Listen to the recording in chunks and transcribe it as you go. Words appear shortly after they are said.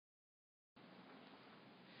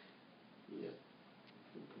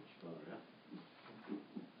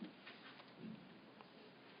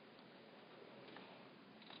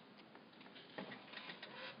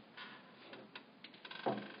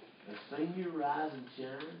rise and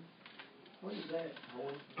shine. What is that,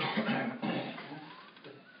 boy?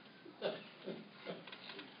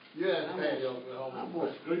 Yeah, I'm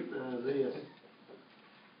gonna scrutinize this.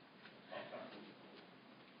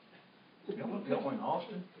 Y'all in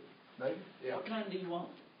Austin, David? Yeah. What kind do you want?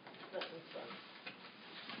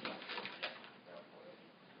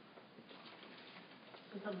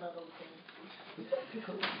 Some of those things.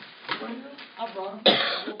 I brought them. I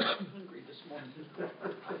was hungry this morning.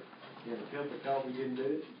 Yeah, the cup of coffee didn't do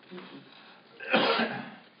it.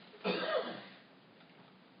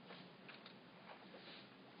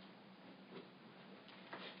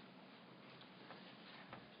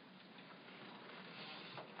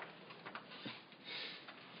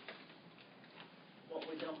 What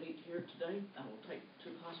we don't eat here today, I will take to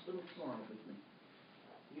the hospital tomorrow with me.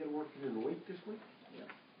 You gotta work it in the week this week? Yeah.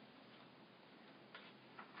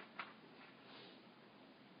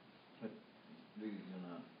 But you and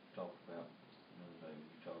I talked about the other day,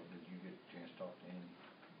 did you get a chance to talk to him?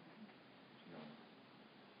 You know,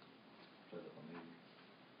 set up a meeting,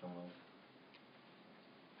 don't know.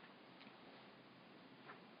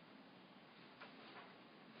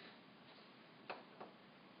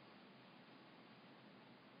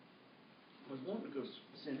 I was wanting to go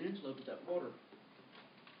San Angelo to that water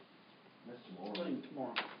That's tomorrow. thing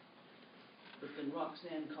tomorrow. But then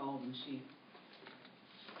Roxanne called and she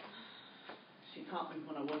caught me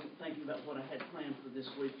when I wasn't thinking about what I had planned for this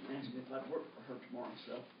week and asked me if I'd work for her tomorrow,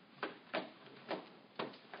 so.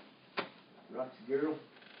 Roxy girl.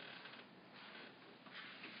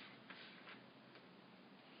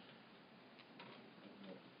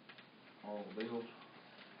 All the bills.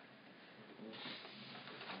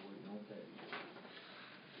 I'm waiting on that.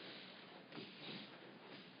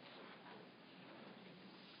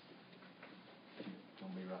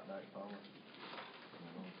 Gonna be right back, Paula.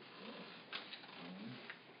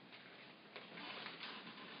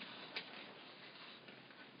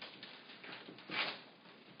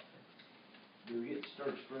 Do we get to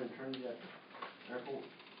start spraying trees at the airport?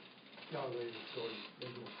 No, they're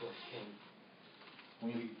gonna start spraying.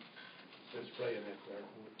 When They're spraying at the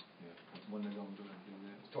airport. yeah, when they gonna do that?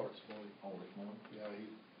 Start spraying. Oh, this morning? Yeah, he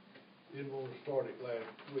didn't want to start it last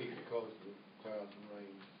week because of the clouds and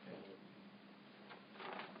rain.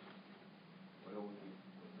 Well,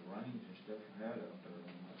 with the rains and stuff we had out there on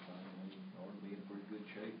that thing, we ought to be in pretty good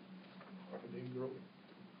shape. I didn't grow.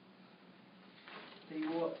 Tell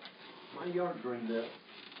you what, my yard greened up.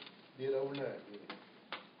 Did overnight.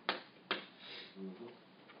 I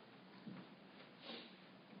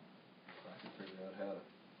can figure out how to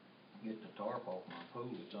get the tarp off my pool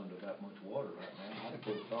that's under that much water right now. I can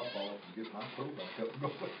pull the tarp off and get my pool back up and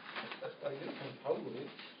going. I guess I'm holding it.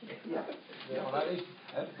 Yeah. Yeah, well,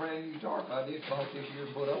 that's a brand new tarp I just bought this year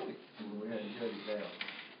and put on it. We had to shut it down.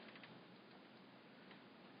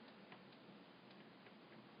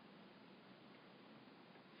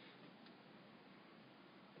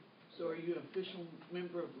 So are you an official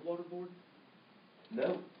member of the water board?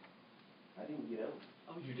 No, I didn't get on.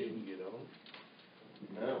 Oh, You didn't get on?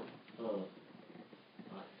 No.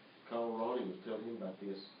 I called Ronnie and was telling him about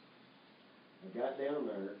this. I got down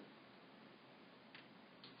there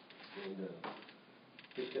and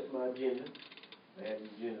picked up my agenda. They had the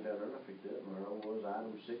agenda down there and I picked it up and there was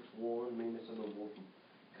item 6.1, minutes of the board from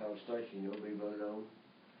College Station, be voted on.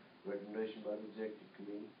 Recommendation by the executive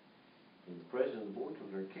committee. And the president of the board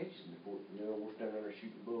comes there and catches me for it. We're standing there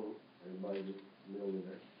shooting the bull. Everybody just milled in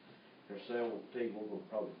there. They're saying, well, Steve, we're going to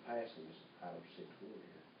probably pass this item 6.1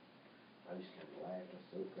 here. I just kind of laughed. I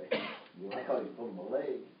said, okay. You know, I thought he was pulling my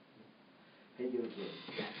leg. He goes,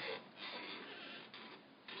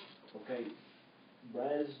 okay,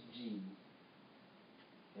 Braz G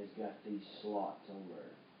has got these slots on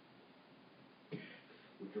there,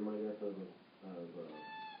 which are made up of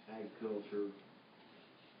agriculture,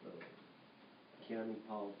 county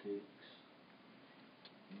politics,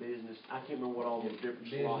 business. I can't remember what all those different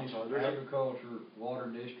slots are. Agriculture, water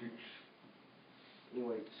districts.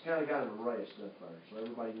 Anyway, it's kind of got an array of stuff there, so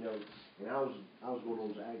everybody knows. And I was going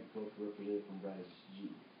on as agriculture representative from Braz G.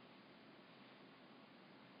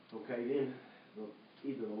 Okay, then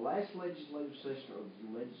either the last legislative session or the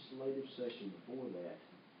legislative session before that,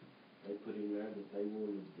 they put in there that they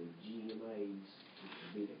wanted the GMAs, which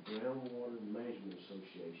would be the Groundwater Management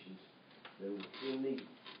Associations, that within these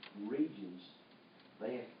regions,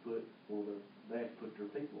 they have to put their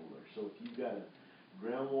people on there. So if you've got a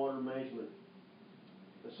groundwater management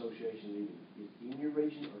association either is in your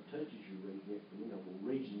region or touches your region,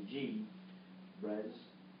 Region G, Brazos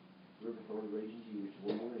River Authority Region G, which is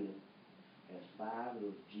one we're in, has 5 of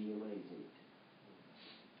those GMAs in it.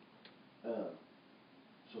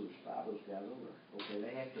 So there's 5 of those guys on there. Okay,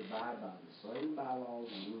 they have to abide by the same bylaws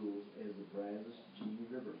and rules as the Brazos G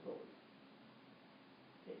River Authority.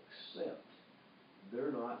 Except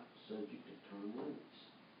they're not subject to term limits.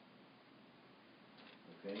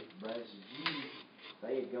 Okay, Brazos G,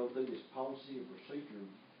 they had gone through this policy and procedure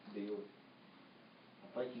deal,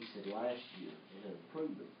 I think he said last year, and had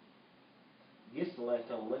approved them. I guess the last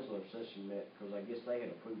time the legislative session met, because I guess they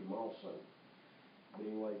had approved them also. But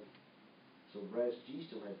anyway, so Brazos G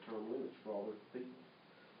still had term limits for all their people.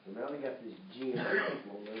 So now they got this GMA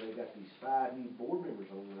people on there, they got these 5 new board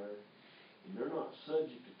members on there, and they're not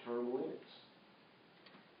subject to term limits.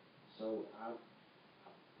 So I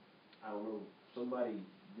don't know, somebody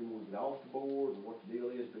didn't want to get off the board or what the deal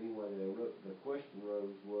is, but anyway, the question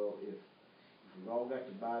rose, well, if we've all got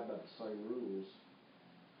to abide by the same rules,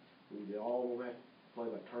 we all don't have to play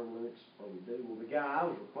by term limits, or we do. Well, the guy I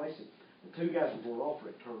was replacing, the 2 guys who were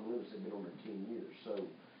offered term limits have been on there 10 years, so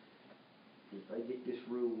if they get this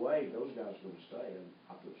rule waived, those guys are gonna stay,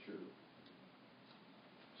 I feel sure.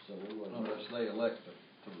 So anyway. Unless they elect to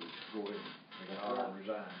go ahead and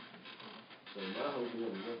resign. So my whole deal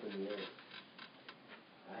is up in the air.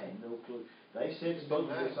 I had no clue. They said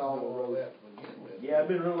supposedly it's all on that to begin with. Yeah, I've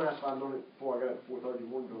been real nice if I'd known it before I got up at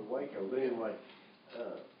 4:31 to go to Waco, but anyway,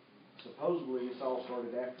 supposedly this all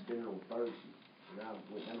started after dinner on Thursday, and I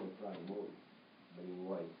went down on Friday morning. But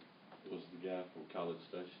anyway. Was the guy from College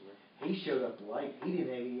Station there? He showed up late. He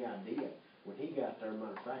didn't have any idea. When he got there,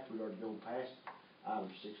 matter of fact, we'd already gone past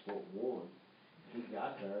item 6.1. He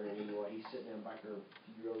got there, and anyway, he's sitting down back there a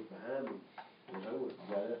few rows behind me. And I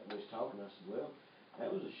got up and was talking. I said, well,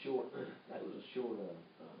 that was a short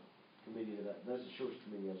committee that's the shortest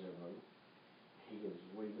committee I was ever on. He goes,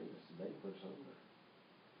 what do you mean? I said, they put us on there.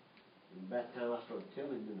 And about the time I started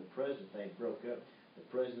telling him, and the president, they broke up. The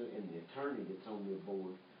president and the attorney that's on the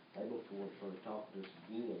board, they both started talking to us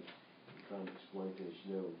again and trying to explain to us,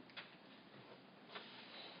 so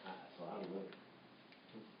I don't know.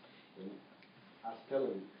 And I was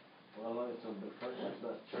telling him, well, I learned something about Kirk last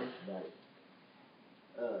night at church about it.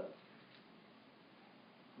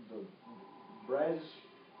 The Brazos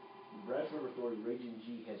River Authority Region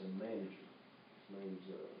G has a manager. His name's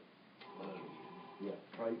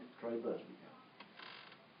Trey Busby.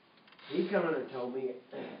 He come in and told me,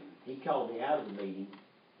 he called me out of the meeting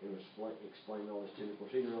and explained all this to me. Of course,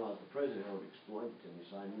 he didn't realize the president had already explained it to me,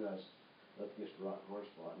 so I knew I was up against a rock and hard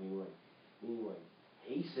spot. Anyway,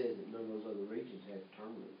 he says that none of those other regions have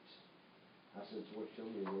term limits. I said, so what's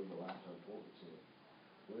showing me the lifetime appointment? He said,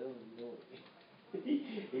 well, you know,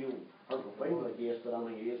 he don't hurt my feelings, I guess, but I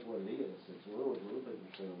mean, it is what it is. I said, so well, little people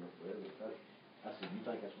stay on there forever. I said, you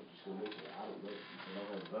think that's what it's going to be? He said, I don't know. He said, I'm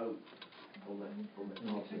going to vote on that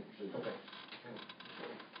policy procedure. Okay.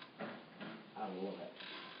 I don't know what happened.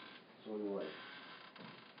 So anyway,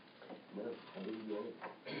 no, I didn't get it.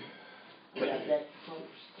 I got that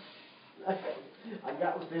first. I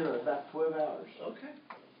got within about 12 hours. Okay.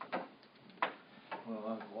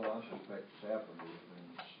 Well, what I suspect has happened is,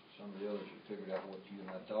 and some of the others have figured out what you and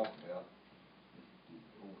I talked about,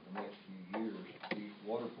 over the next few years, these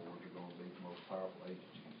water boards are gonna be the most powerful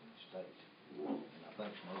agencies in the state. And I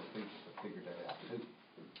think some other people have figured that out too.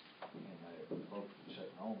 And the folks that are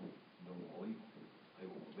sitting on them don't believe them. They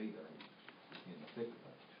won't be there in the thick of things.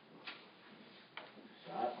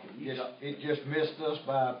 It just missed us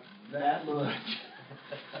by that much.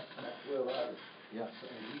 That's 12 hours. Yeah.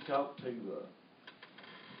 And you talked to, can't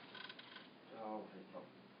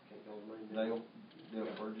go his name. Dale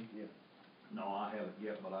Virgin? Yeah. No, I haven't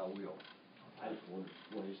yet, but I will. I just wondered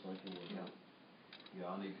what his thinking was. Yeah.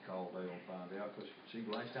 Yeah, I need to call Dale and find out, because, see,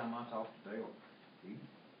 the last time I talked to Dale, he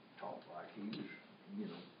talked like he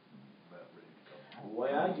was, about ready to come home. The way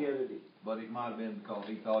I gathered it, But it might have been because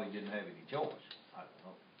he thought he didn't have any choice. I don't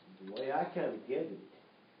know. the way I kind of gathered it,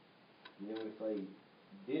 if they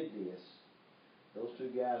did this, those 2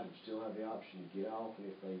 guys would still have the option to get off, and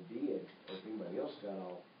if they did, or if anybody else got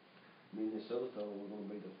off, me and this other fellow were going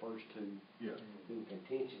to be the first 2 in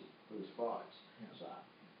contention for the spots. Yeah. So,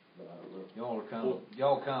 but I don't know.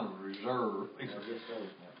 Y'all kind of reserve. I guess so.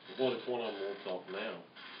 What if one of them wants off now?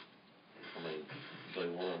 I mean,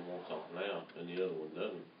 say one of them wants off now and the other one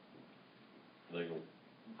doesn't.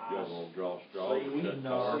 Y'all gonna draw straws?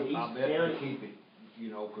 No, I bet they keep it,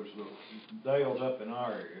 because Dale's up in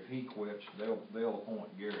our area. If he quits, they'll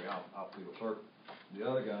appoint Gary. I feel certain. The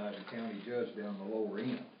other guy's a county judge down the lower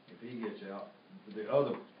end. If he gets out, the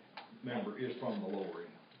other member is from the lower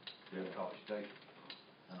end, they're College Station.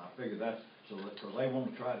 And I figure that's because they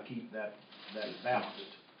want to try to keep that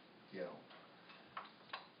balanced,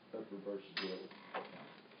 Upper versus lower.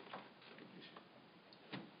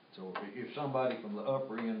 So So if somebody from the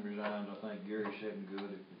upper end resigns, I think Gary's sitting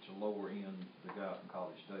good. If it's a lower end, the guy from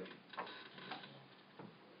College Station.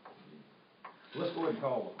 Let's go ahead and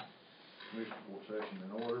call the commission court session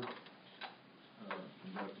in order.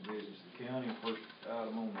 Conduct the business of the county. First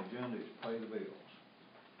item on the agenda is pay the bills.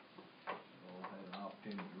 All had an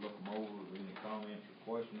opportunity to look them over. With any comments or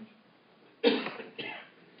questions?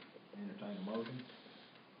 Entertain a motion.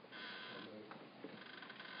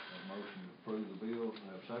 A motion to approve the bills.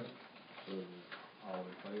 Have a second? All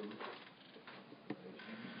in favor?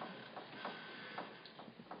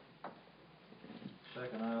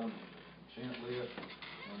 Second item, consent list.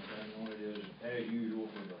 One thing on it is, as usual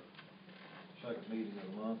for the second meeting of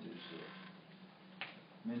the month, is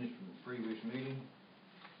minutes from the previous meeting.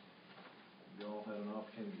 You all had an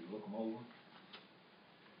opportunity to look them over.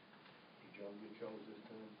 Did y'all get yours this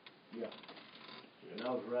time? Yeah. And I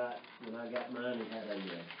was right, when I got mine, it had a,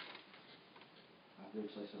 I was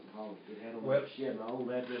gonna say something wrong, it had on, she had my old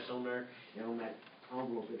address on there, and on that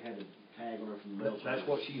envelope, it had a tag on it from the mail. That's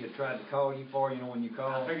what she had tried to call you for, when you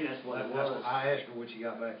called. I figured that's what it That's was. I asked her when she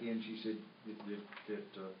got back in, she said that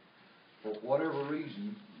for whatever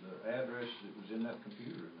reason, the address that was in that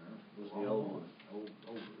computer in there Was the old one. Old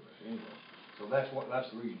address, anyway. So that's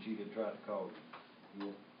the reason she had tried to call you.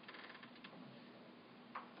 Yeah.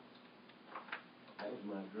 That was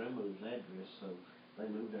my grandmother's address, so they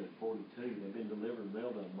moved there in 42. They've been delivering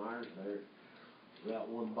mail to Myers there, about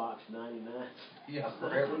one box 99. Yeah,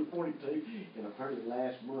 forever. 42, and apparently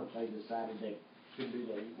last month they decided they couldn't do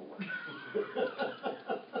that anymore.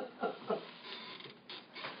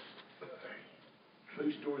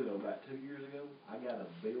 True story though, about 2 years ago, I got a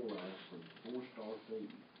bill asked from 4-Star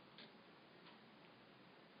Food.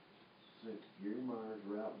 Sent to Gary Myers,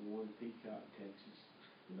 Route 1, Peacock, Texas,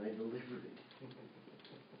 and they delivered it.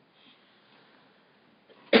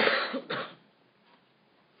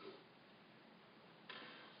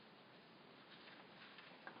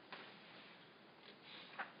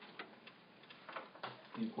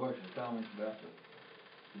 Any questions or comments about the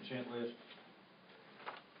consent list?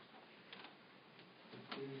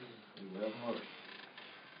 Do we have a motion?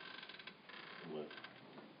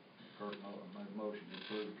 Kurt made a motion to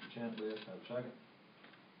approve the consent list. Have a second?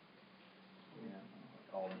 Yeah.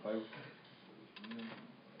 All in favor?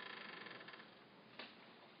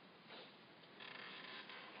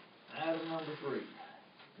 Item number 3.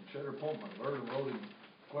 Consider appointment of early voting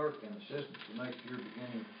clerk and assistant for next year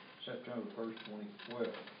beginning September 1st, 2012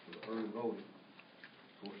 for the early voting.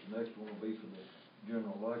 Of course, the next one will be for the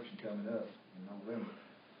general election coming up in November.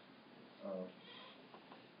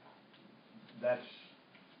 That's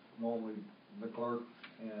normally the clerk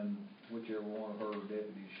and whichever one of her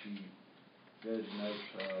deputies she designates.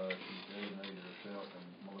 She's designated herself and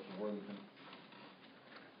Melissa Worthington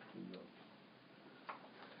to be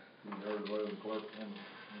the early voting clerk and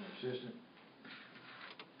assistant. Do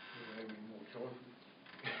we have any more choices?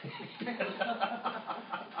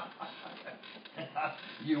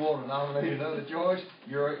 You want to nominate another choice?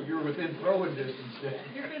 You're within throwing distance.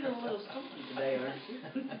 You're feeling a little stumpy today, aren't you?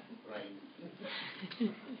 Right.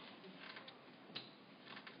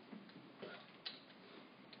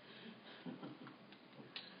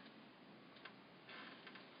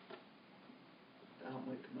 I'll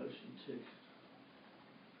make a motion to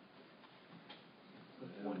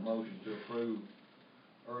Have a motion to approve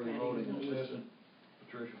early Patty voting and Melissa. assistant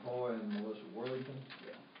Patricia Hoy and Melissa Worthington.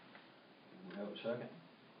 Yeah. Do we have a second?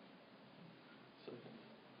 Second.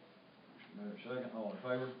 Motion made second. All in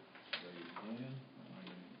favor? Raise your hand.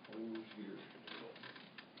 Opposed? Here.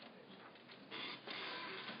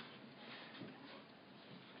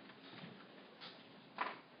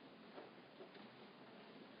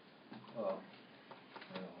 Well,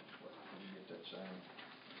 let's wait till we get that signed.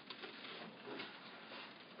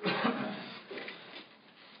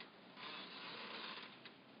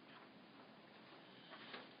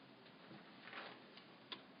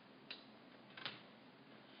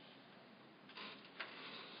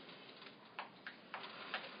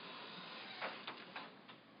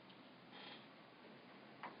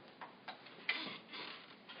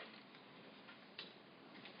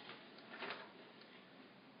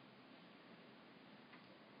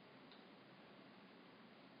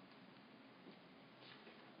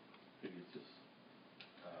 Who gets this?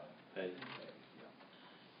 Patty?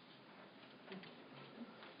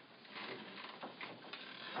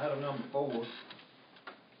 Item number 4,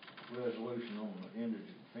 resolution on the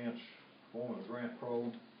indigent defense formula grant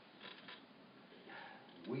program.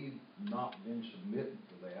 We've not been submitting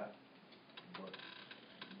for that, but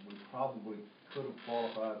we probably could have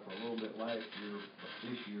qualified for a little bit last year, but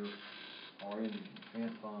this year our indigent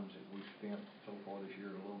defense funds that we spent so far this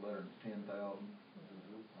year, a little better than 10,000.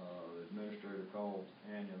 The administrator called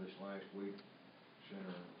Anya this last week,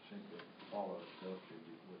 sent the follow-up stuff,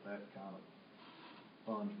 with that kind of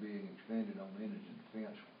funds being expended on indigent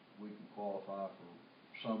defense, we can qualify for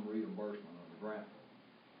some reimbursement of the grant.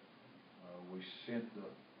 We sent the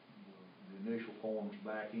initial forms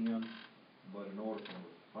back in, but in order to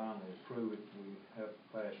finally approve it, we have to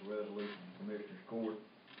pass a resolution in Commissioner's Court.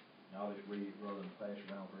 And I'll just read it rather than pass it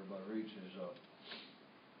around for everybody to read. It says,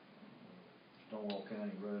 Stonewall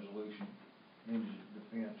County Resolution, Indigent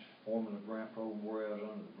Defense Formula Grant Program, whereas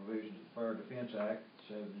under the provisions of the Fair Defense Act,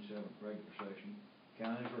 77th regular session,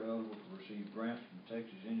 counties are eligible to receive grants from the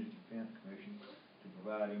Texas Indigent Defense Commission to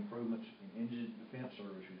provide improvements in indigent defense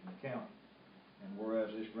services in the county. And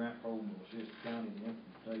whereas this grant program will assist the county in the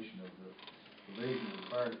implementation of the provision of the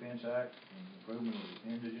Fair Defense Act and the improvement of the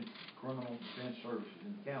indigent criminal defense services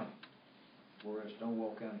in the county. Whereas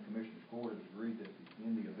Stonewall County Commissioners Court has agreed that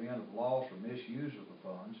in the event of loss or misuse of the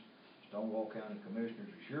funds, Stonewall County Commissioners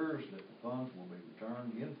assures that the funds will be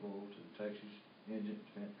returned in full to the Texas Indigent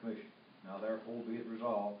Defense Commission. Now therefore be it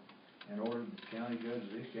resolved, in order that the county judge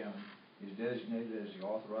of this county is designated as the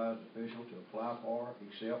authorized official to apply for,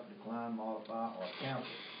 accept, decline, modify, or cancel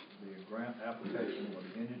the grant application for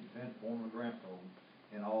the Indigent Defense Formula Grant Program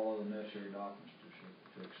and all other necessary documents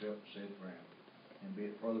to accept said grant. And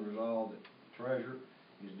be it further resolved that the treasurer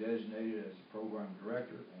is designated as the program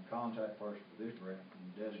director and contact person for this grant and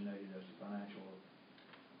designated as the financial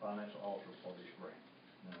officer for this grant.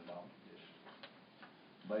 And adopted this.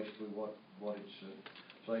 Basically what it's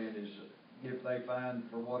saying is if they find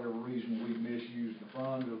for whatever reason we misused the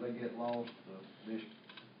funds or they get lost,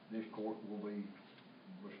 this court will be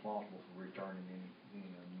responsible for returning any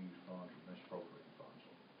unused funds or misappropriated funds.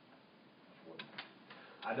 That's what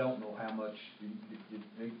I don't know how much. Did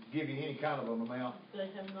they give you any kind of an amount? They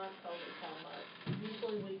have not told us how much.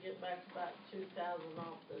 Usually we get back about 2,000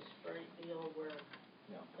 off the straight deal where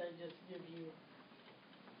they just give you,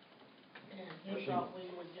 and he thought we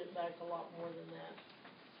would get back a lot more than that,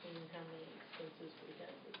 seeing how many expenses we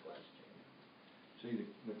had this last year. See,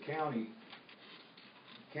 the county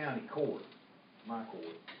court, my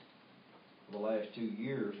court, for the last 2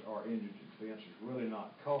 years, our indigent defense has really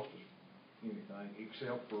not cost us anything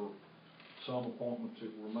except for some appointments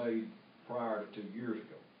that were made prior to 2 years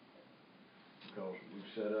ago, because we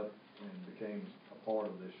set up and became a part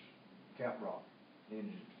of this CAPROC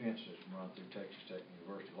indigent defense system run through Texas Tech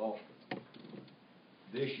University Law School.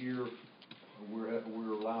 This year we're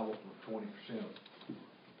liable for 20% of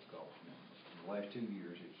the cost. In the last 2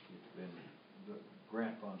 years it's been the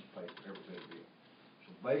grant funds pay for every bit of it.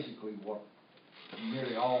 So basically what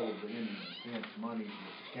nearly all of the indigent defense money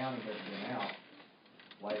that the county has been out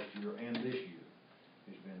last year and this year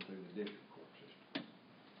has been through the district court system.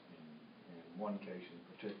 In one case in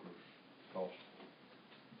particular cost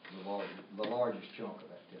the largest chunk of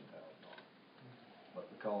that $10,000. But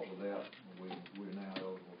because of that, we're now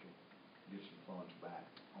eligible to get some funds back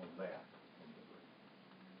on that.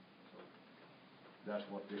 So that's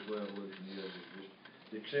what this resolution is just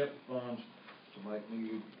to accept the funds, to make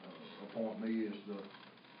me, appoint me as the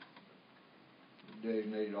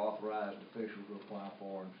designated authorized official to apply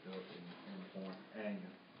for and stuff, and appoint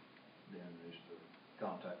Anya then as the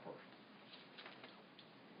contact person.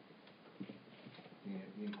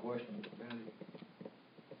 Any questions about it?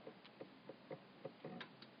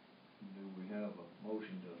 Do we have a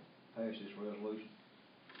motion to pass this resolution?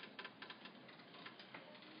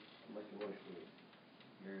 Make a motion.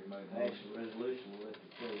 Gary made a Pass motion. the resolution, and let the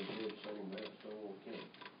county judge send them back to Stonewall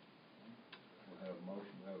County. We have a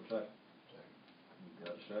motion, we have a second. We've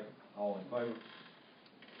got a second. All in favor?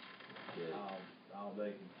 I'll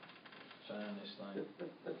they can sign this thing.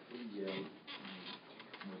 Yeah.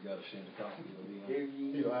 We've got to send a copy of it Hear in. You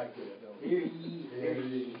ye, like that, don't hear ye, hear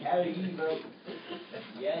ye. How do you vote?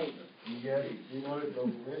 Yay. You got it? you? You want it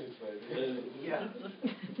on the minutes, baby. Yeah.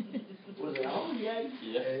 Was it all yay?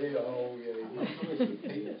 Yeah. Hey, oh, yeah.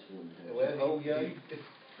 That's one. Well, Oh, yay.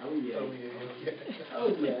 Oh, yeah. Oh, yeah. Oh,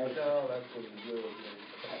 yeah. No, that's what it's good, man.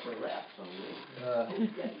 That's a rap song. Oh,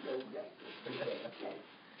 yay, oh, yay.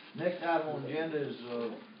 Next item on the agenda is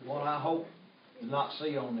one I hope to not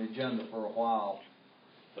see on the agenda for a while.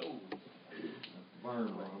 Oh. Burn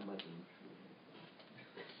ban.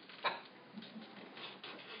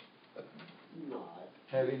 Not.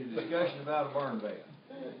 Have any discussion about a burn ban?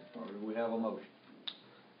 Or do we have a motion?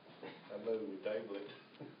 I move we table it.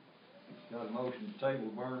 Got a motion to table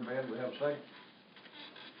the burn ban, we have a second?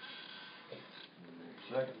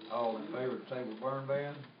 Second, all in favor of table burn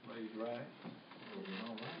ban, raise your right.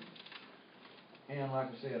 All right. And like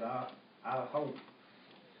I said, I hope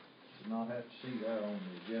to not have to see that on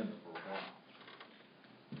the agenda for a while.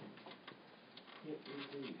 Yep, me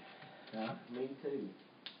too. Huh? Me too.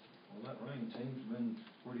 Well, that rain team's been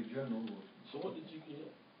pretty general, with So what did you get?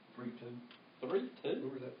 3-2. 3-2? Who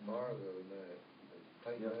was that fire the other night?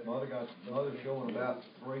 They Yeah, painted mother showing about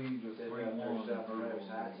 3 to Said 3-1. out there, South in her Travis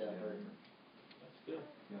Heights out there. That's good.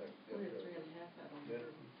 Yeah. We had 3.5 out on there.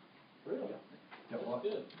 Really? Yeah, That's what?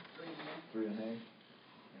 good. 3.5. 3.5.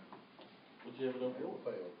 Would you have it over It yours?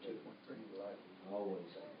 failed, too. He liked it. Always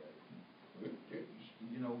say that.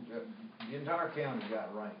 You know, the entire county got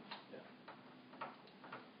rain. Yeah.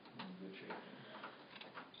 In good shape.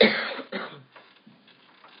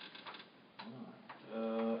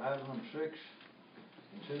 Item number 6,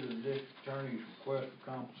 consider the district attorney's request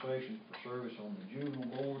for compensation for service on the juvenile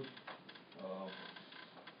board.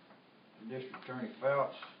 The district attorney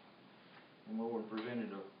Fouts, and we were presented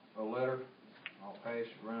a letter. I'll pass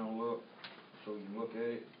it around, look, so you can look at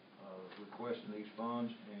it, requesting these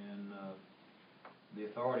funds, and, the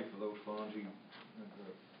authority for those funds, the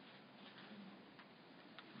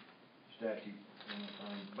statute,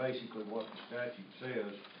 and basically what the statute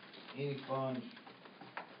says, any funds,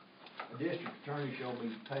 a district attorney shall be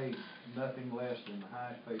paid nothing less than the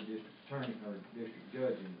highest paid district attorney or district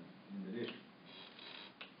judge in the district.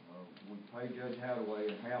 We pay Judge Hadaway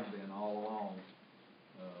and have been all along,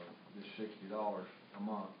 this $60 a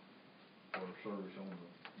month for service on the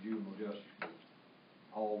juvenile justice board.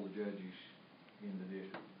 All the judges in the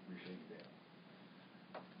district receive that.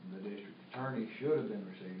 The district attorney should have been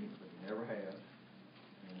receiving it, but he never has,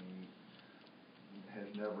 and he has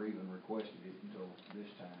never even requested it until this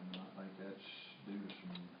time, and I think that's due to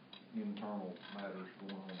some internal matters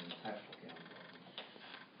going on in Haskell County.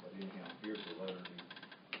 But anyhow, here's the letter he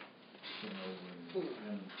sent over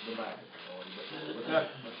in the back of it, but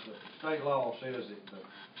the state law says that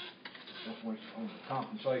that's when it's on the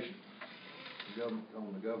compensation,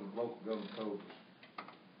 local government code.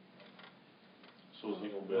 So is he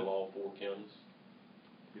gonna bill all 4 counties?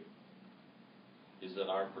 Yep. Is that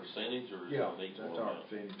our percentage or is Yeah, it each one? that's our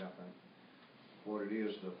percentage, I think. What it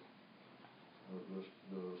is, the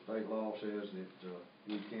state law says that,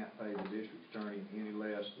 we can't pay the district attorney any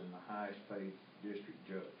less than the highest paid district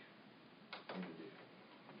judge in the district.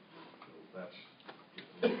 So that's just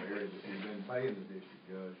the area that we've been paying the district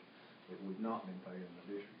judge, that we've not been paying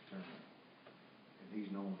the district attorney. And he's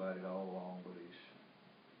known about it all along, but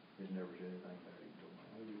he's never said anything about it until now.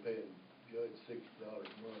 We'll be paying Judge $60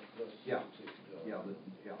 a month plus Yeah. $60.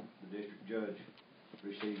 The district judge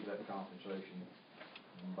receives that compensation,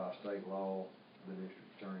 and by state law, the district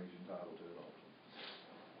attorney is entitled to it also.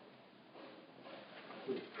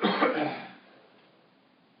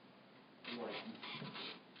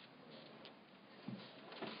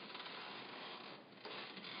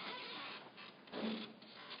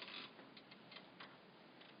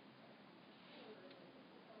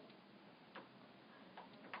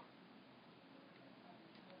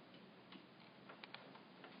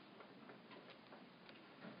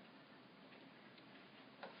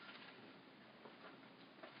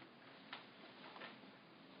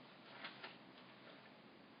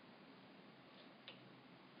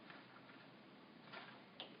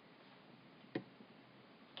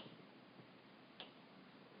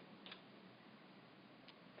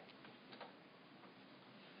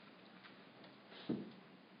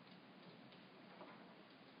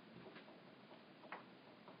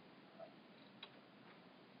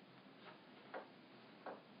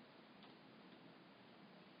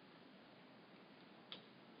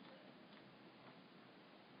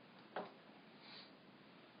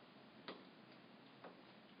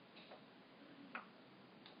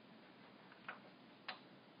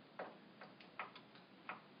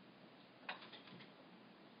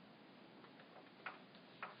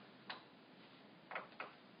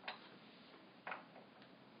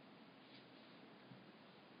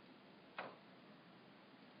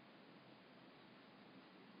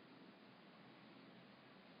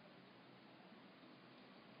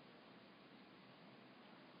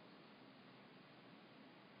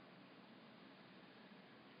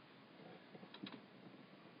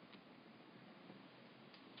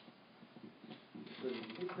 So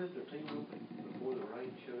did you put their team open before the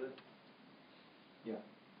rain showed up? Yeah.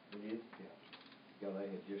 They did? Yeah, they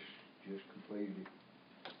had just completed it.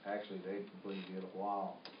 Actually, they'd completed it a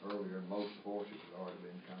while earlier, and most of the horses had already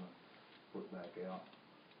been kind of put back out,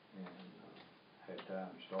 and had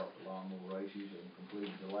time to start the lawnmower races, and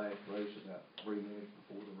completed the last race about 3 minutes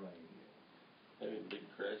before the rain hit. Having big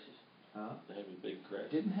crashes? Huh? They having big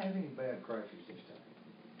crashes? Didn't have any bad crashes this time.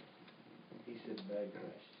 He said bad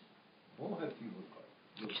crashes. Well, I had a few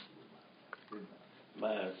didn't I?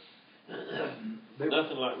 Mine,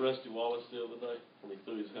 Nothing like Rusty Wallace the other day, when he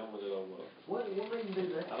threw his helmet at old, What made him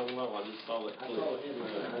do that? I don't know, I just saw that I clip. saw it,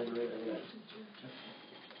 I didn't read that.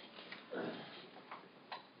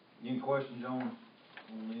 Any questions on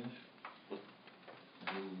this?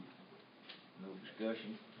 No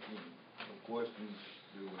discussion, no questions,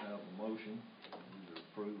 do we have a motion, either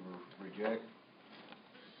approve or reject?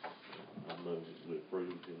 I move that we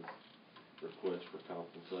approve his request for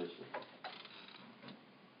compensation.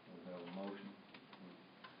 We have a motion,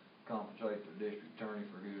 compensate the district attorney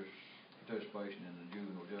for his participation in the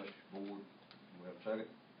juvenile justice board. Do we have a second?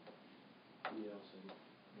 Yeah, I'll see.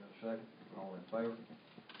 You have a second? All in favor?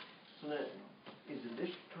 So now, is the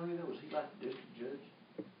district attorney though, is he like the district judge?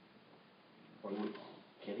 Or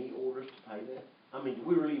can he order us to pay that? I mean, do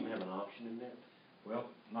we really even have an option in that? Well,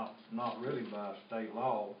 not really by state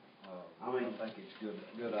law. I think it's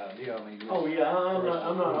a good idea, I mean. Oh, yeah,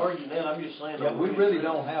 I'm not arguing that, I'm just saying. Yeah, we really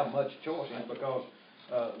don't have much choice in it because,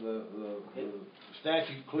 the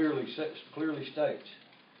statute clearly states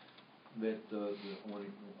that, when,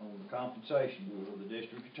 on the compensation of the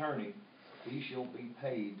district attorney, he shall be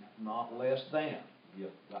paid not less than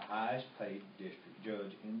the highest paid district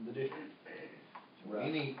judge in the district. So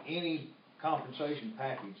Right. any compensation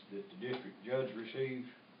package that the district judge receives,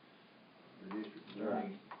 the district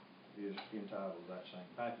attorney is entitled to that same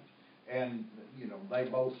package. And, they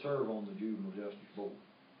both serve on the juvenile justice board.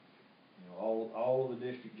 All of the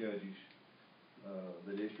district judges,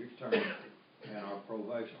 the district attorney, and our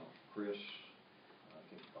probation officer, Chris, I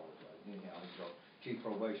can't call it right, anyhow, he's our chief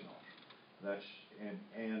probation officer. That's,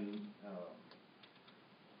 and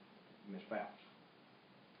Ms. Fouts.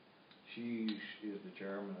 She is the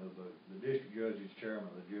chairman of the district judge is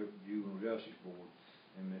chairman of the juvenile justice board,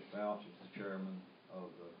 and Ms. Fouts is the chairman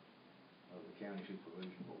of the county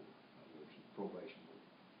supervision board, the probation board,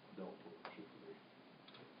 adult supervision.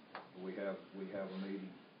 We have a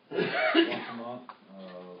meeting once a month.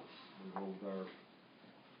 We hold our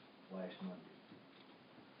last Monday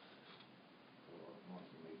for our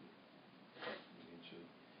monthly meeting. And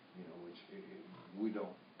it's we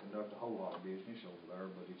don't conduct a whole lot of business over there,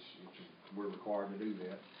 but we're required to do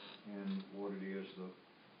that. And what it is,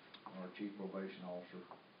 our chief probation officer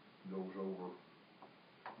goes over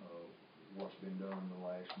what's been done in the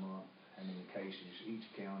last month, how many cases each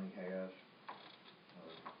county has,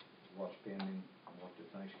 what's pending, what the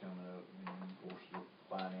things coming up, and of course the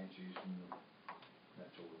finances and that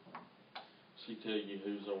sort of thing. Does he tell you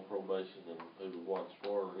who's on probation and who to watch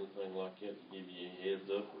for or anything like that, to give you a heads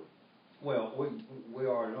up or? Well, we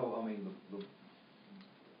already know, I mean, the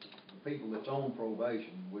people that's on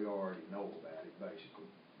probation, we already know about it, basically.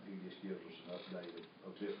 He just gives us an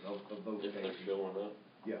update of those cases. If they're showing up?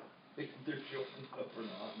 Yeah, if they're showing up or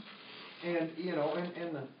not. And,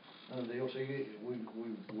 and the deal, see,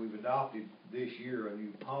 we've adopted this year a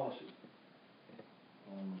new policy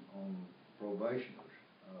on probationers.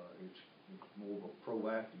 It's more of a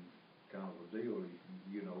proactive kind of a deal.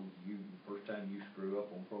 The first time you screw up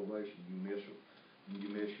on probation, you miss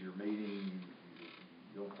your meeting,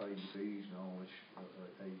 you don't pay your fees, and all. It's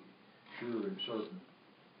a sure and certain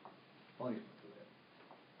punishment for that.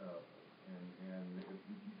 And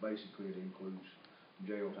basically it includes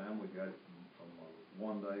jail time. We've got it from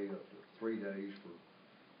 1 day up to 3 days for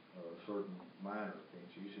certain minor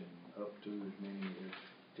offenses, and up to as many as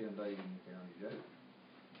 10 days in the county jail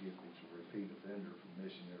if it's a repeat offender for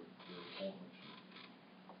missing their appointments,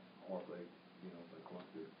 or if they flunk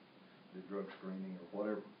their drug screening or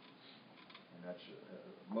whatever. And that's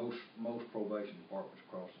most probation departments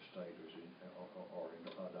across the state are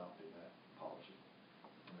adopting that policy.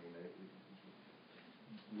 I mean,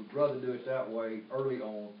 we'd rather do it that way early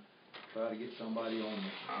on, try to get somebody on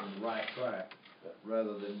the right track,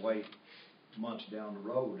 rather than wait months down the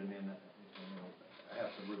road and then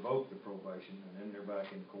have to revoke the probation, and then they're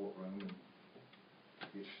back in the courtroom, and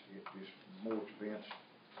it's more expense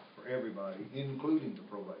for everybody, including the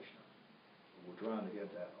probationer. We're trying to get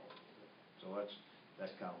that off. So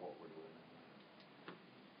that's kind of what we're doing.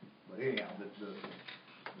 But anyhow, the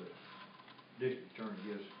district attorney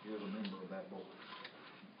is a member of that board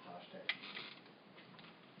by statute.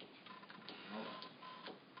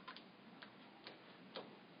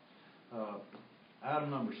 All right. Item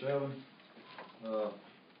number 7.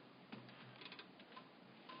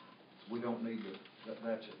 We don't need to.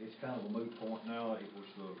 It's kind of a moot point now. It was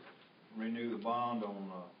to renew the bond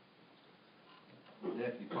on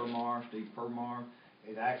Deputy Permar, Steve Permar.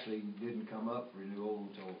 It actually didn't come up for renewal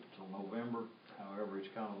until November. However, it's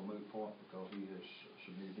kind of a moot point because he has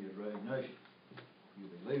submitted his resignation. He'll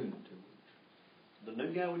be leaving in 2 weeks. The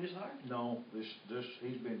new guy we just hired? No,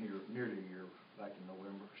 he's been here nearly a year, back in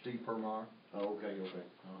November. Steve Permar. Oh, okay, okay.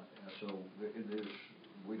 So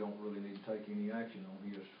we don't really need to take any action on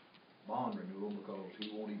his bond renewal because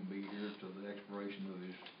he won't even be here to the expiration of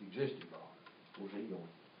his existing bond. Where's he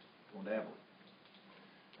going? On Abilene.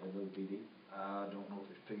 And then PD? I don't know if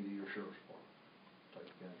it's PD or Sheriff's Department. Take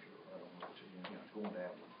the county sheriff, I don't know if it's, it's going to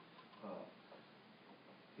Abilene.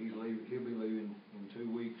 He'll be leaving in 2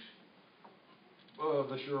 weeks.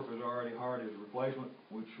 The sheriff has already hired his replacement,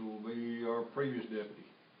 which will be our previous deputy.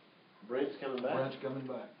 Brent's coming back? Brent's coming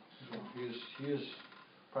back. His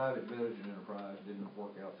private village enterprise didn't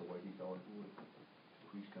work out the way he thought it would. So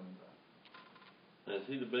he's coming back. Now, is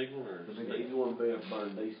he the big one, or? The big He's the one being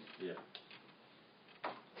burned decent. Yeah.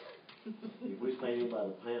 If we pay him by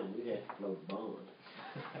the pound, we'd have to float a bond.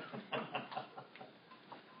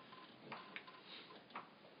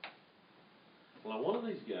 Well, one of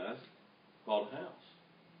these guys bought a house,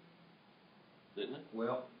 didn't he?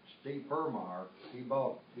 Well, Steve Permeyer, he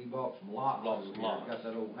bought some lots Bought over some here, lots. got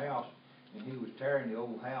that old house, and he was tearing the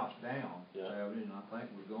old house down, Yeah. Saturday, and I think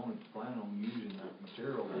was going to plan on using that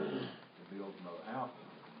material to build another house.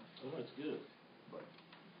 Oh, that's good. But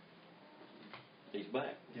He's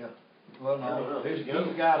back. yeah, well, No, no, he's he's the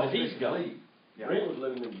gone. guy Oh, that's he's fixing to gone. leave. Yeah. Brent was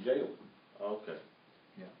living in jail. Okay.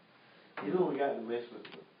 You know, we got to mess with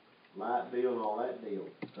the light bill and all that deal,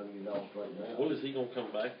 trying to get it all straightened out. Well, is he gonna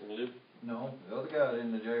come back and live? No, the other guy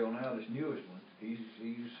in the jail now, this newest one, he's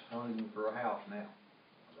hunting for a house now.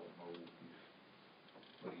 I don't know if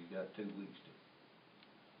but he's got 2 weeks to.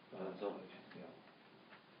 Find something. Yeah,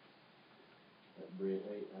 That Brent,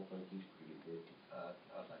 I think he's pretty good. I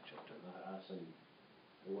think so too. I see,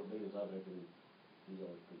 what deals I've ever, he's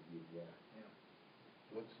always a pretty good guy.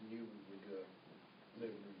 What's the new one we got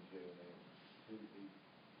living in jail now? Who he?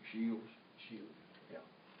 Shields, Shield. yeah.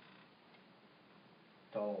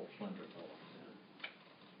 Tall, slender fellow.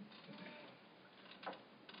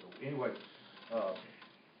 So anyway,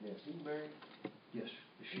 Yes, he married? yes,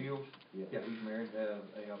 the Shields, Yeah. yeah, he's married,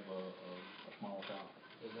 they have a small town.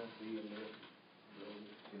 And that's the EMS,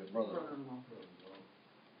 His brother, Brother-in-law.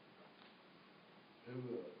 Who,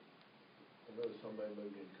 I know somebody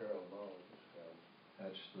moved in Carroll Knowles, this house,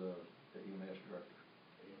 that's the EMS director.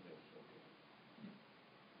 EMS, okay.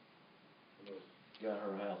 I know Got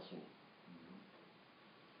her house in.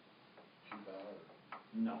 she buy her.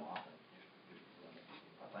 No, I think just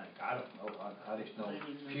I think, I don't know, I just know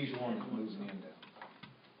she's the one that's moving in down.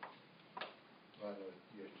 I know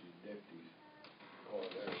yesterday's deputies, or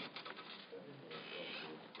there.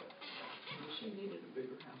 She needed a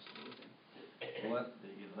bigger house to live in. Well,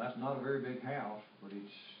 that's not a very big house, but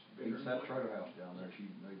it's that trailer house down there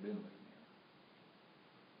they've been living in.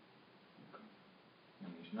 I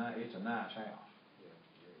mean, it's a nice house. Yeah,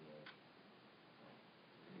 very nice.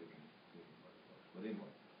 But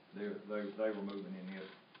anyway, they were moving in here,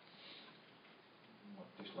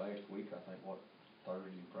 this last week, I think,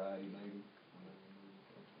 Thursday, Friday maybe.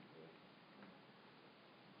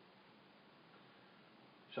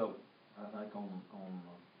 So, I think on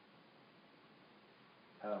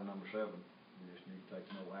item number 7, we just need to take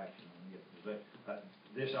no action on it. 'Cause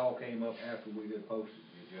this all came up after we had posted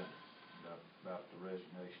the agenda about the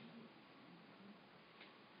resignation.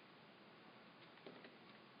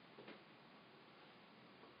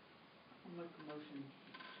 I'll make a motion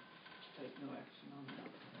to take no action on that.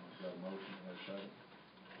 Got a motion, have a second?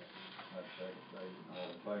 Have a second, Dave, all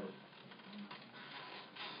in favor?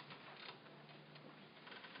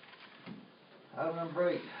 Item number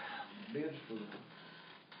 8, bids for the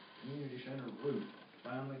community center roof,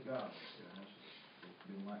 finally got it. It's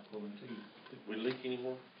been like pulling teeth. Did we leak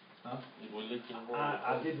anymore? Huh? Did we leak anymore?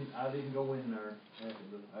 I didn't go in there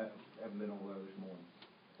I haven't been over there this morning.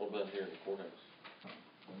 What about here in the courthouse?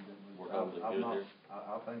 We're I've holding good not- here?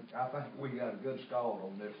 I think we got a good stall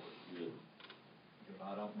on this one. Good. Because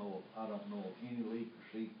I don't know of any leak or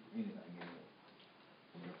seep, anything in it.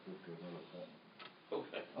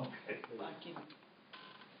 Okay. Okay. Thank you.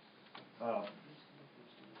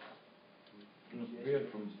 Bid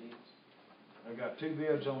from, I got 2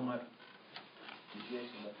 bids on that.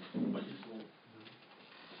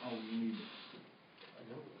 Oh, you need, I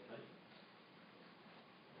know.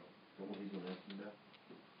 What he's gonna ask you about?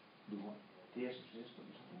 do what? He has some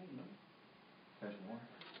systems. That's one?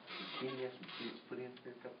 Did Kenny have some kids put in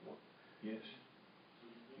here a couple of? Yes.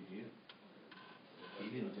 He did. He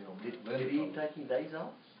didn't tell me. Did he take any days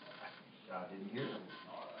off? I didn't hear him.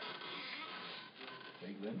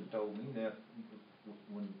 See, Linda told me that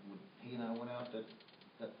when he and I went out that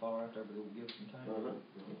far out there to go give some time.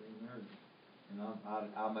 And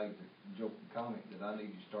I made the joking comment that I need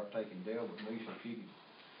to start taking Dale with me so she could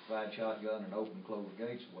ride shotgun and open and close the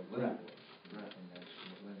gates the way Linda was. Right. And that's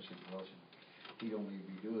what Linda said, well, he don't need to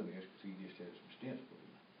be doing this, cause he just had some stents put in.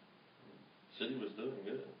 Said he was doing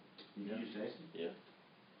good. Did you just ask him? Yeah.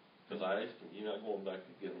 Cause I asked him, you're not going back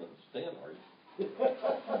to get another stent, are you?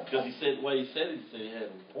 Cause he said, the way he said he had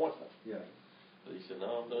an appointment. Yeah. But he said,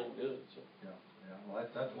 no, I'm doing good, so. Yeah, well,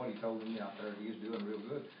 that's what he told me out there, he is doing real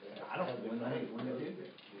good. I don't know when they did that.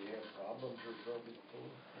 Do you have problems or something before?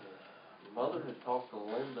 Mother had talked to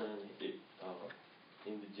Linda and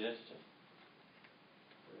indigestion.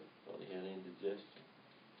 Thought he had indigestion,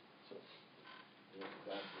 so. Yeah,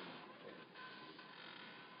 doctor.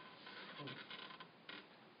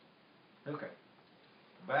 Okay,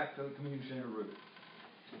 back to the community center roof.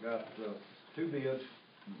 We got, two bids,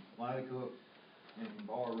 from Mighty Cook and from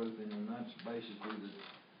Bar Roofing, and that's basically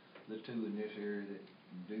the two in this area that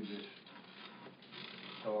do this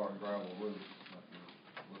tar and gravel roof like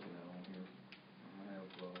we're looking at on here. I have,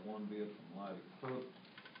 one bid from Mighty Cook.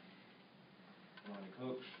 Mighty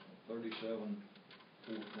Cook's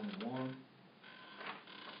 $37,421.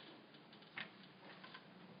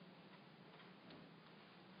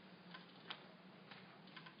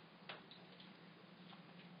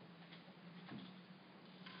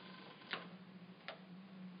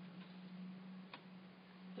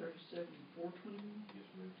 $37,421. Yes,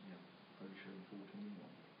 sir. Yeah, 37,421.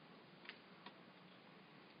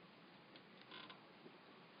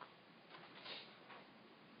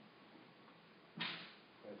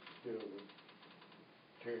 That's still with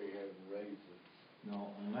Terry having raised it.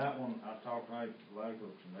 No, on that one, I talked to Mighty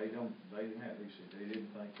Cooks, and they didn't have, he said, they didn't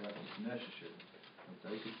think that was necessary. If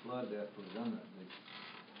they could flood that, put it on that,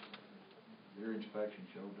 their inspection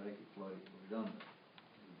showed they could flood it, put it on that.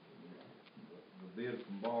 The bid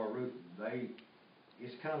from Bar Roofing,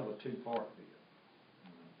 it's kind of a two-part bid.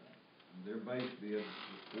 Their base bid was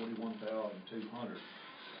 $41,200,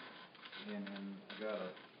 and then I got a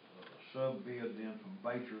sub bid then from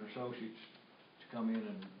Bacher Associates to come in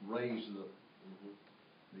and raise the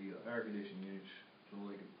air conditioning units so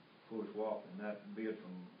they could fully swap, and that bid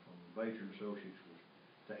from Bacher Associates was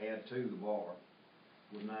to add to the bar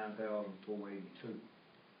was $9,482,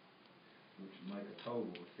 which would make a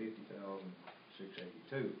total of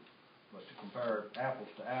 $50,682. But to compare apples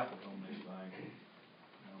to apples on this thing,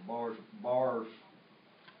 Bar's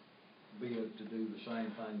bid to do the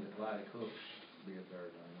same thing that Mighty Cook's bid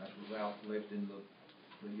there, and that's without lifting the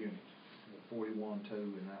units. 41.2,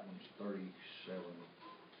 and that one's 37.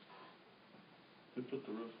 Who put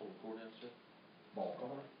the roof on the courthouse yet? Bar.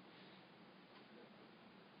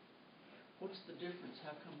 What's the difference?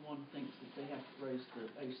 How come one thinks that they have to raise the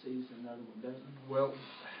ACs and the other one doesn't? Well,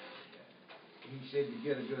 he said to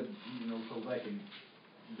get a good, so they can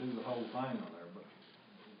do the whole thing on there, but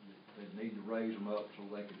they need to raise them up so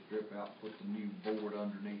they can strip out, put the new board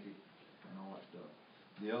underneath it and all that stuff.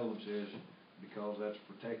 The other one says because that's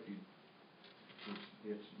protected,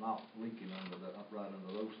 it's not leaking right under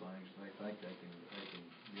those things. They think they can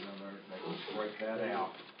get under there, they can scrape that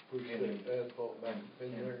out Push and that asphalt back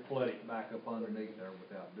in there. flood it back up underneath there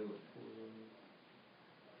without doing it.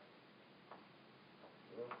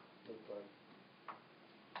 Well, looks like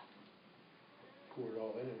pour it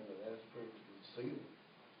all in it with asphalt and seal it.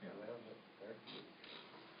 Yeah. Around it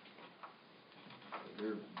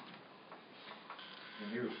there. And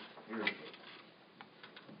here's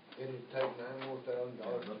It'd take $9,000 more to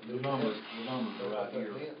do the numbers are right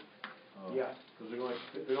here. Yeah, cause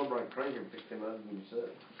they're gonna bring a crane here and pick them up and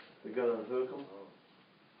themselves. They're gonna unhook them,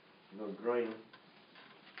 they're gonna drain them,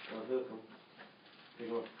 unhook them, they're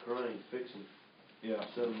gonna crane, fix them, Yeah.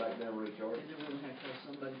 set them back down, recharge. And then we're gonna have to have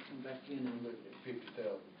somebody come back in and Looking at 50,000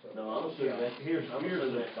 something. No, I'm assuming Yeah, that's, here's I'm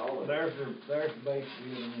assuming that's all of it. there's the base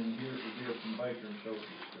bid, and then here's the bid from Baker and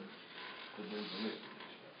Associates to do the lifting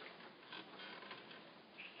and stuff.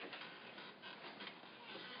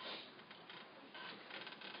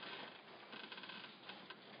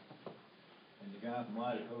 And the guy from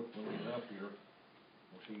Mighty Hook, when he was up here,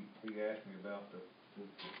 he asked me about the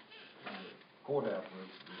courthouse roof,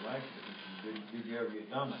 last year. He said, did you ever get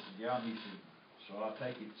done? I said, yeah. And he said, so I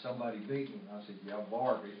take it somebody beat me. And I said, yeah,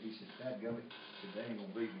 Barb did. He said, dadgummit. He said, they ain't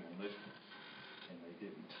gonna beat me on this one. And they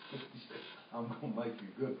didn't. He said, I'm gonna make you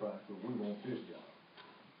a good price, but we want this job.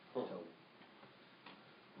 So, of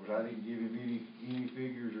course, I didn't give him any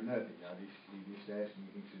figures or nothing. He just asked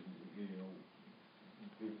me, he said,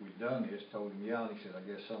 if we'd done this, told him, yeah. And he said, I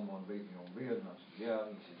guess someone beat me on bid. And I said, yeah.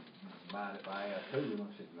 And he said, mind if I ask who? And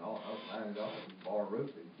I said, no, I don't mind at all. Bar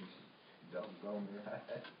roofing. He said, doggone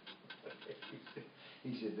right.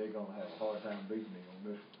 He said, they're gonna have a hard time beating me on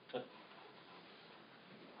this one.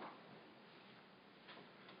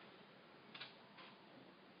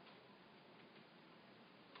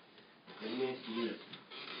 Let me ask you this.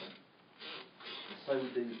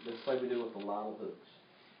 with the Lyle hooks.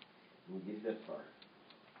 We get that far.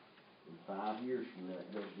 In 5 years from now,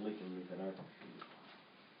 it goes leaking with that air conditioner.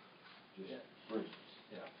 Just for instance.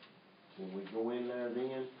 Yeah. When we go in there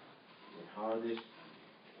then, and hire this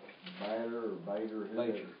batter or baiter,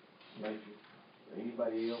 whoever, Baker, or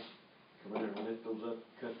anybody else, come in there and lift those up,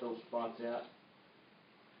 cut those spots out,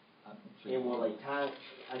 I don't see and will why. they tie,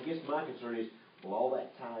 I guess my concern is, will all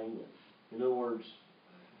that tie in? In other words,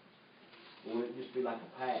 will it just be like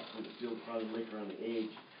a patch with it still probably leak around the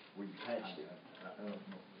edge where you patched it? I don't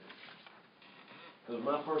know. Cause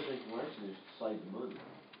my first inclination is to save the money.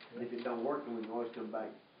 And if it don't work, then we can always come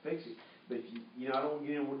back and fix it. But you know, I don't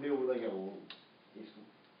get in with a deal where they go, well, it's,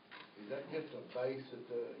 Is that just a base that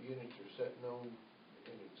the units are sitting on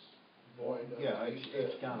and it's void? Yeah,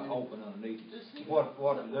 it's kinda open underneath. Does he- What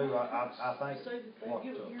to do, I think, Say that they what,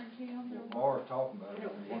 give a guarantee on their. what Laura's talking about, is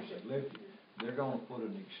once they lift it, they're gonna put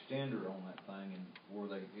an extender on that thing and where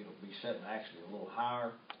it'll be setting actually a little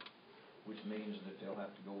higher, which means that they'll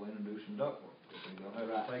have to go in and do some ductwork. They'll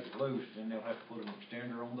have to take it loose, then they'll have to put an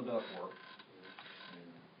extender on the ductwork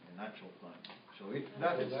and that sort of thing. So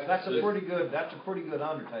that's a pretty good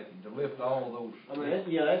undertaking to lift all of those. I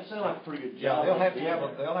mean, that sounds like a pretty good Yeah, job. they'll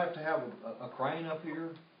have to have a crane up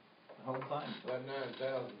here, the whole thing. That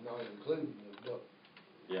 9,000 not including the duct.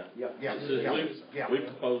 Yeah. Yeah, It says yeah. we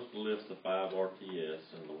propose to list the 5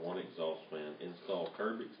 RTS and the 1 exhaust fan, install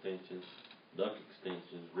curb extensions, duct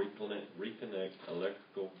extensions, reconnect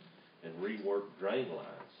electrical, and rework drain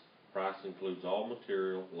lines. Price includes all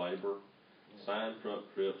material, labor, sign truck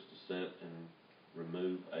trips to set and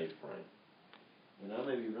remove A-frame. And I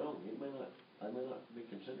may be wrong, I may not be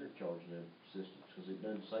considered charging them systems, cause it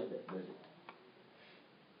doesn't say that, does it?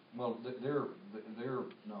 Well, those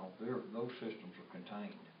systems are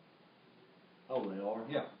contained. Oh, they are?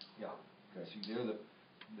 Yeah. Okay. See, they're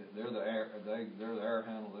the air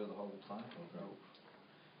handle, they're the whole thing.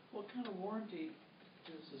 What kind of warranty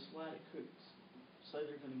does this Ladder Cooks say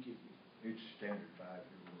they're gonna give you? It's standard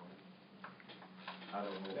 5-year warranty. I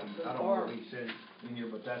don't know if he said it in here,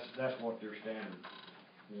 but that's what their standard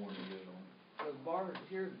warranty is on it. The bar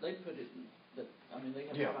here, they put it in, they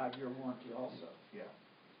have Yeah. a 5-year warranty also. Yeah.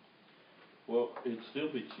 Well, it'd still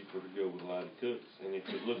be cheaper to go with Lighted Cooks, and if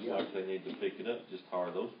it looks like they need to pick it up, just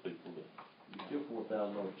hire those people to, You're still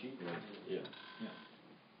 $4,000 cheaper. yeah.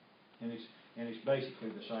 And it's basically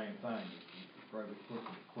the same thing. You probably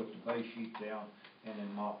put the base sheet down and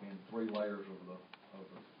then mop in 3 layers of the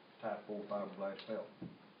type 4 fiberglass felt.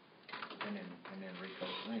 And then recoat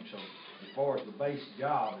the thing. So as far as the base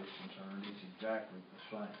job is concerned, it's exactly the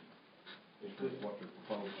same. It's just what they're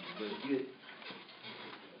proposing to do. Good.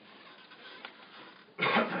 You're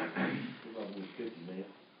about 150, man.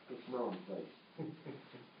 Put a smile on your face.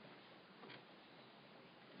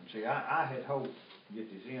 And see, I had hoped to get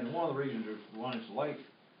this in. One of the reasons when it's late,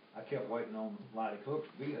 I kept waiting on Lighty Cook's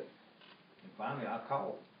bid. And finally I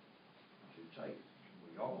called. I said, say,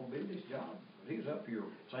 we all gonna bid this job? But he was up here at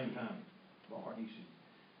the same time as Bar. He said,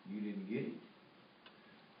 you didn't get it?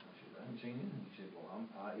 I said, I haven't seen it. He said, well,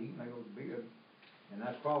 I emailed the bid. And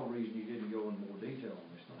that's probably the reason he didn't go into more detail on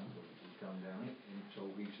this thing, but he come down it. And so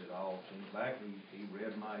he said, I'll send it back. He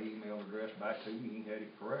read my email address back to me. He had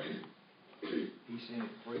it corrected. He sent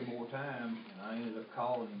it 3 more times, and I ended up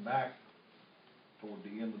calling him back toward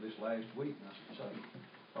the end of this last week. And I said, so,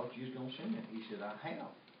 thought you was gonna send it. He said, I have.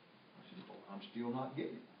 I said, well, I'm still not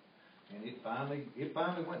getting it. And it finally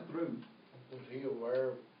went through. Was he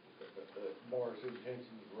aware of Morris'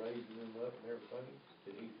 intention of raising them up and everything?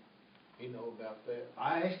 Did he know about that?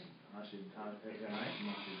 I asked him, I said,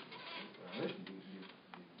 listen,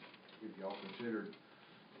 if y'all considered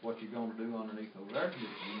what you're gonna do underneath those air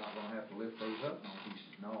conditioners, you're not gonna have to lift those up. No, he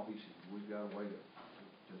said, no, we've got a way to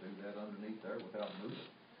do that underneath there without moving.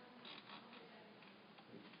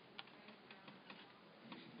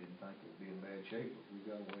 He said, didn't think it would be in bad shape, but we've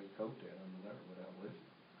got a way to coat that under there without lifting.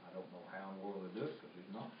 I don't know how in the world they do it, cause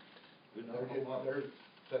it's not. They're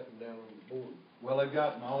sitting down on the board. Well, they've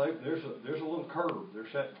got, there's a little curve they're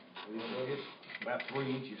setting on. It's about 3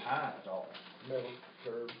 inches high, it's all. Metal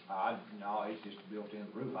curve. No, it's just built in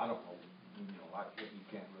the roof. I don't know, you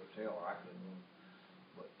can't really tell, or I couldn't.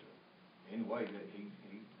 But, anyway, he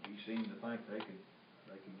seemed to think they could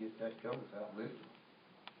get that covered without lifting.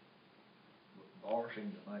 But the bar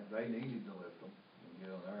seemed to think they needed to lift them and get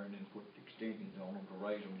on there and then put extensions on them to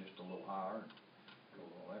raise them just a little higher and go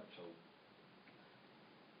all that, so.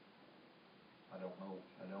 I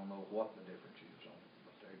don't know what the difference is on it,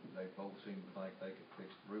 but they both seem to think they could fix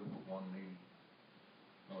the roof, but one needed,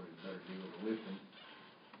 or it's better deal with lifting,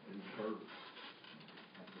 do the curve.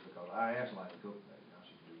 Because I asked Larry Cook that, and I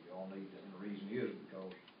said, do y'all need that? And the reason is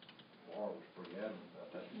because Bar was pretty adamant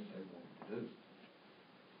about that's what they wanted to do.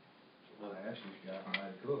 So I asked this guy from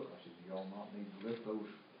Mighty Cook, I said, do y'all not need to lift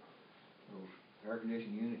those air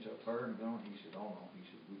conditioning units up there and going? He said, oh no, he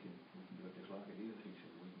said, we can do it just like it is. He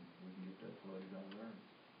said, we can get that flooded over there.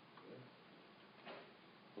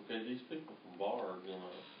 Okay, these people from Bar are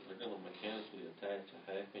they're gonna mechanically attach a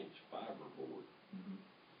 1/2-inch fiber board. Mm-hmm.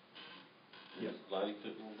 Is Lady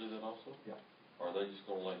Cook gonna do that also? Yeah. Or are they just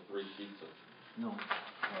gonna lay 3 sheets of? No,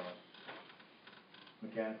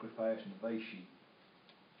 mechanically fasten the base sheet,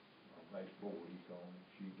 base board, he's calling it,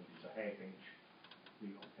 sheet, but it's a 1/2-inch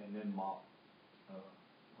deal, and then mop,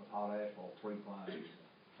 with hot asphalt, 3 ply,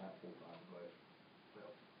 about 4 5 glass.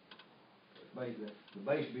 Well, basically, the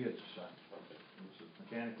base bit's the same. Okay. It's a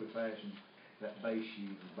mechanically fastened, that base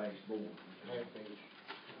sheet, the base board. 1/2 inch.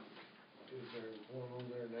 Is there one on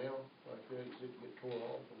there now, like that, does it get tore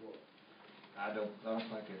off or what? I don't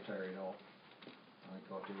think they'll tear it off. I think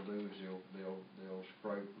what they'll do is they'll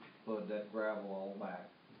flood that gravel all back,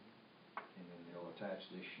 and then they'll attach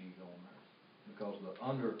this sheet on there. Because the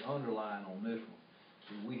underline on this one,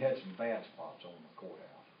 see, we had some bad spots on the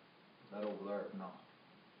courthouse. That over there is not.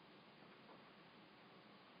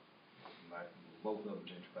 Both of them's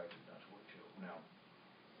inspected, that's what it shows. Now,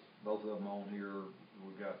 both of them on here, we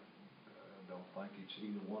got, I don't think it's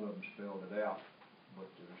either one of them spelled it out, but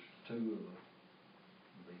there's 2 of the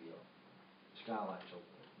skylights over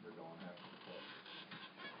there, they're gonna have to replace.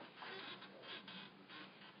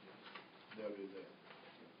 They'll do that.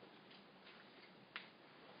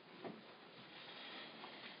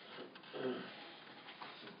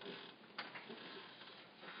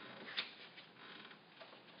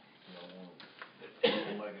 Y'all wanna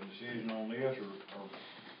make a decision on this, or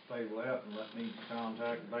table that and let me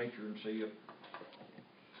contact Baker and see if,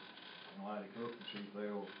 and Lady Cook, and see if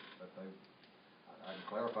I can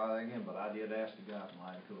clarify that again, but I did ask the guy from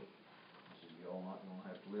Mighty Cook. I said, y'all not gonna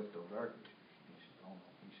have to lift those air conditioners. He said, oh no,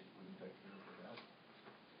 he said, we can take care of it out.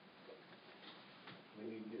 We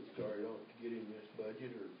need to get started on it to get in this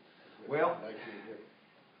budget, or? Well, Make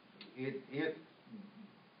it different? it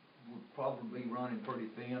would probably be running pretty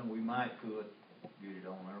thin. We might could get it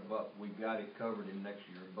on there, but we've got it covered in next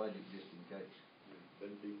year's budget just in case. But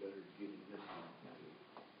it'd be better to get it this one.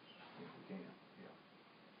 If we can, yeah.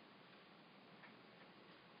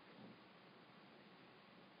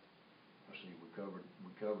 Let's see, we covered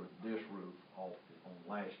this roof off on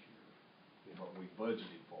last year, but we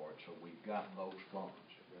budgeted for it, so we've got those funds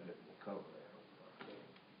that will cover that over there.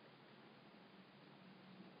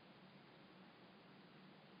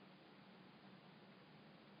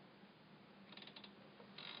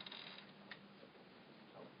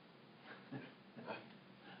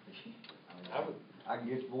 I can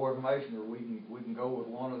get more information, or we can go with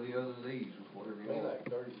one or the other of these, whatever you Be want. like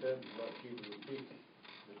 37 is a lot cheaper than 50.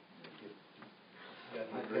 Got I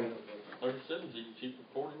to agree. get kind of 37's even cheaper than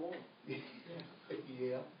 41.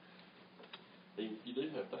 yeah, You do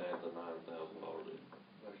have to add the $9,000 in.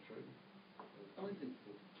 that's true. Only thing,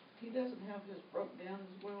 he doesn't have his broke down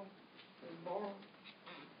as well as Bar,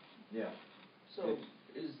 Yeah. so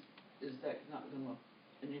is that not gonna,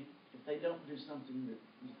 and if they don't do something that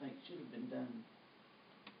you think should have been done,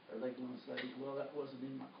 are they gonna say, well, that wasn't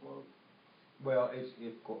in my quote? Well,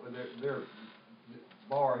 they're,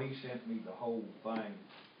 Bar, he sent me the whole thing,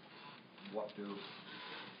 what the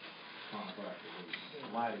contractor is.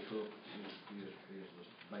 Mighty Cook is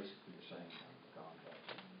basically the same kind of contract.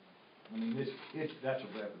 I mean, that's a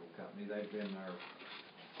reputable company, they've been there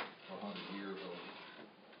for 100 years over.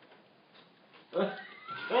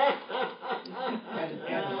 And the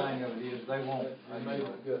thing of it is, they won't,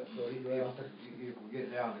 if we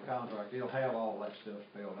get down to the contract, it'll have all that stuff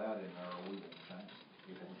spelled out in there, or we won't sign it,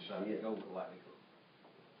 if we decide to go with Lady Cook.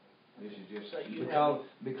 This is just, So you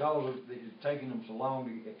because of it's taking them so long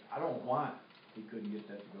to get, I don't know why he couldn't get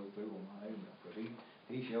that to go through on my email, because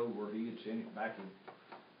he showed where he had sent it back in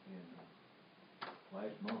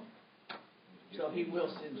last month. So he will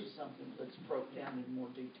send you something that's broke down in more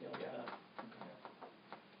detail about it.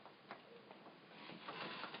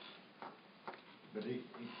 But he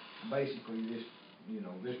basically this,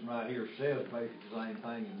 this one right here says basically the same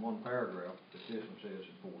thing in one paragraph that this one says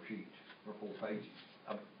in 4 sheets, or 4 pages,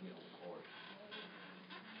 or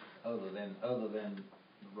other than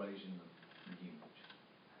raising the units.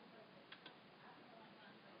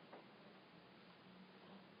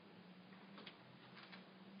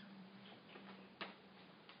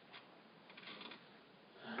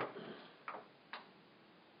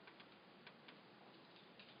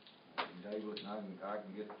 David, and I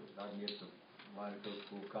can get the Lady Cook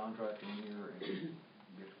full contract in here and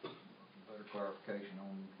get better clarification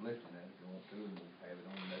on lifting that if you want to, and we'll have it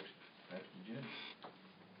on the next That's the agenda.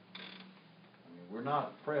 I mean, we're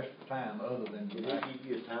not pressed for time other than Did the they fact. give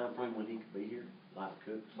you a time frame when he could be here, like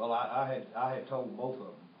Cooks? Well, I had told both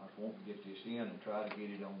of them, I was wanting to get this in and try to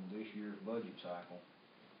get it on this year's budget cycle,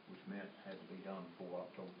 which meant it had to be done before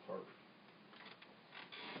October 1st.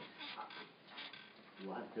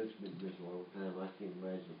 Like Cooks been busy a long time, I can't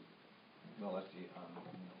imagine. Well, that's it,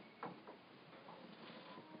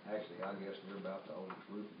 actually, I guess they're about the oldest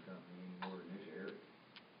roofing company anywhere in this area.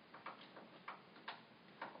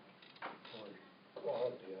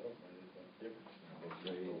 Quality, I don't know anything different.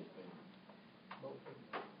 Okay. Both of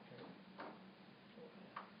them.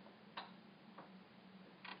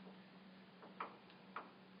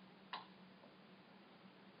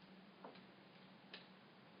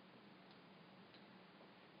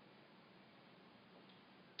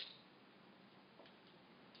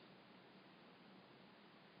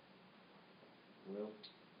 Well,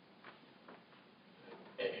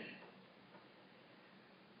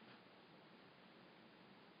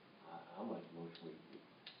 I'll make a motion we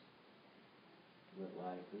let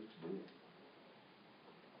Larry Cooks do it.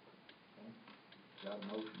 Got a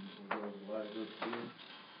motion, we go to the Larry Brooks bid.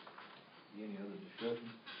 Any other discussion?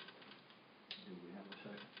 Do we have a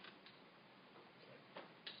second?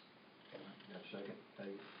 Got a second,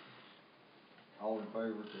 Dave? All in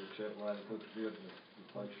favor to accept Larry Cook's bid to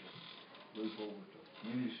replace the roof over at the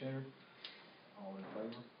community center? All in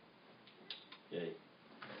favor? Yay.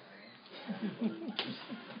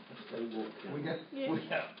 We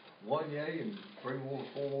got one yay and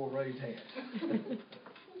four more raised hands.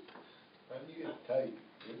 When you get tape,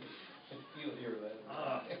 you'll hear that.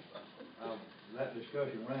 That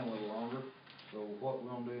discussion ran a little longer, so what we're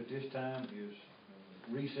gonna do at this time is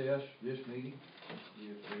recess this meeting.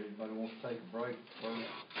 If anybody wants to take a break first,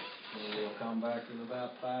 we'll come back in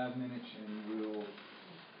about 5 minutes and we'll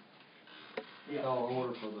call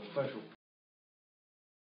order for the special